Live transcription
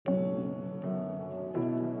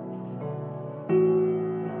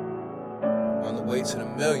Way to the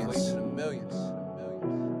millions.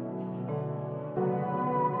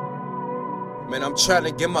 Man, I'm trying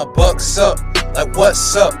to get my bucks up. Like,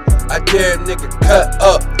 what's up? I dare a nigga cut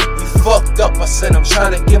up. He fucked up. I said I'm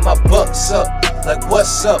trying to get my bucks up. Like,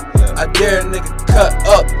 what's up? I dare a nigga cut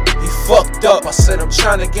up. He fucked up. I said I'm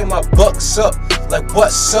trying to get my bucks up. Like,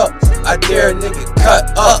 what's up? I dare a nigga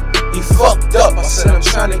cut up. He fucked up. I said I'm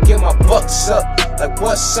trying to get my bucks up. Like,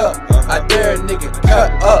 what's up? I dare a nigga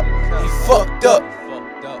cut up. He fucked up.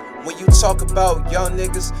 When you talk about young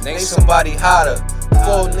niggas, name somebody hotter.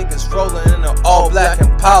 4 niggas rolling in an all-black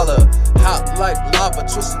Impala. Hot like lava,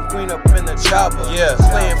 twisting green up in the chopper. Yeah,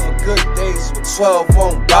 playing for good days with 12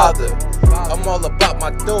 won't bother. I'm all about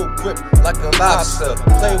my dough grip like a lobster.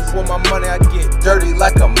 Play with my money, I get dirty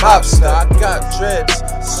like a mobster. I got dreads,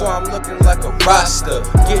 so I'm looking like a roster.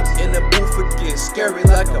 Get in the booth, it get scary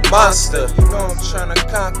like a monster. You know I'm trying to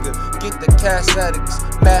conquer. Get the cash addicts,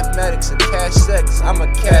 mathematics and cash sex. I'm a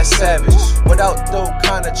cash savage. Without dough,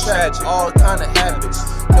 kinda tragic. All kinda habits.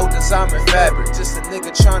 No designer fabric. Just a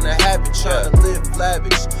nigga trying to have it, trying to live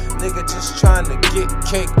lavish. Nigga just trying to get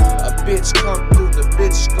cake. A bitch come through, the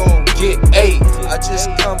bitch gon' get ate. I just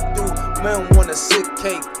come through, man want a sick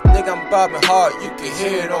cake. Nigga, I'm bobbing hard, you can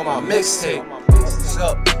hear it on my mixtape. What's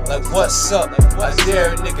up? Like, what's up? I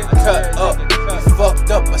dare a nigga cut up. He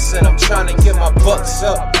fucked up, I said I'm trying to get my bucks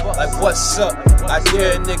up. Like, what's up? I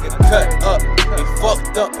dare a nigga cut up. He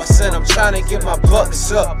fucked up, I said I'm trying to get my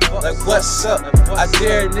bucks up. Like, what's up? I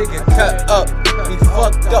dare a nigga cut up. He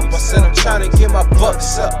fucked up, I said I'm trying to get my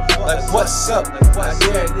bucks up. Like, what's up? I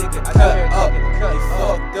dare a nigga cut up. He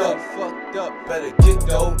fucked up. Better get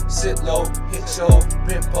low, sit low, hit your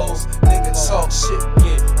pimpos. Nigga talk shit,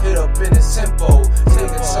 get hit up in the tempo.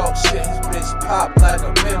 Nigga talk shit, his bitch pop like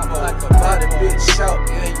a pimple. By the bitch shout,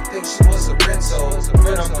 yeah, you think she was a rental.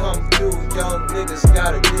 When I'm come through, young niggas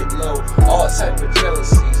gotta get low. All type of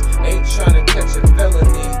jealousies, ain't tryna catch a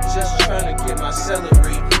felony, just tryna get my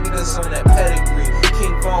celery. Niggas on that pedigree,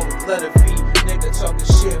 King Von with letter V. Nigga talking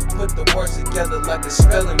shit, put the words together like a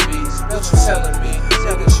spelling bee. What you telling me?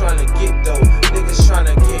 Nigga tryna get dough, niggas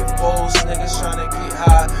tryna get foes, niggas tryna get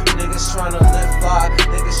high, niggas tryna live fly,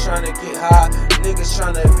 niggas tryna get high, niggas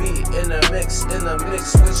tryna be in the mix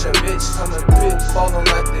with your bitch. Coming big, ballin'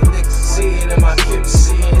 like the Knicks. See it in my kips,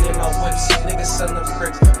 see it in my whips. Niggas selling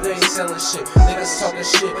bricks, they ain't selling shit. Niggas talking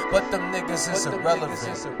shit, but them niggas is irrelevant.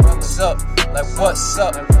 What's up? Like, what's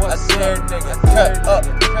up? I dare a nigga cut up.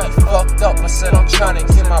 He fucked up, I said I'm tryna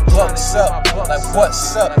get my bucks up. Like,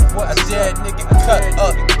 what's up? I dare a nigga cut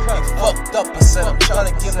up. He fucked up, I said I'm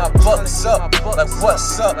tryna get my bucks up. Like,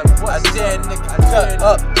 what's up? I dare a nigga cut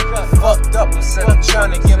up. He fucked up, I said I'm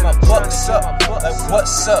tryna get my bucks up. Like,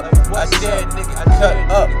 what's up? I dare a nigga cut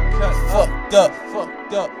up. He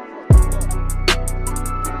fucked up.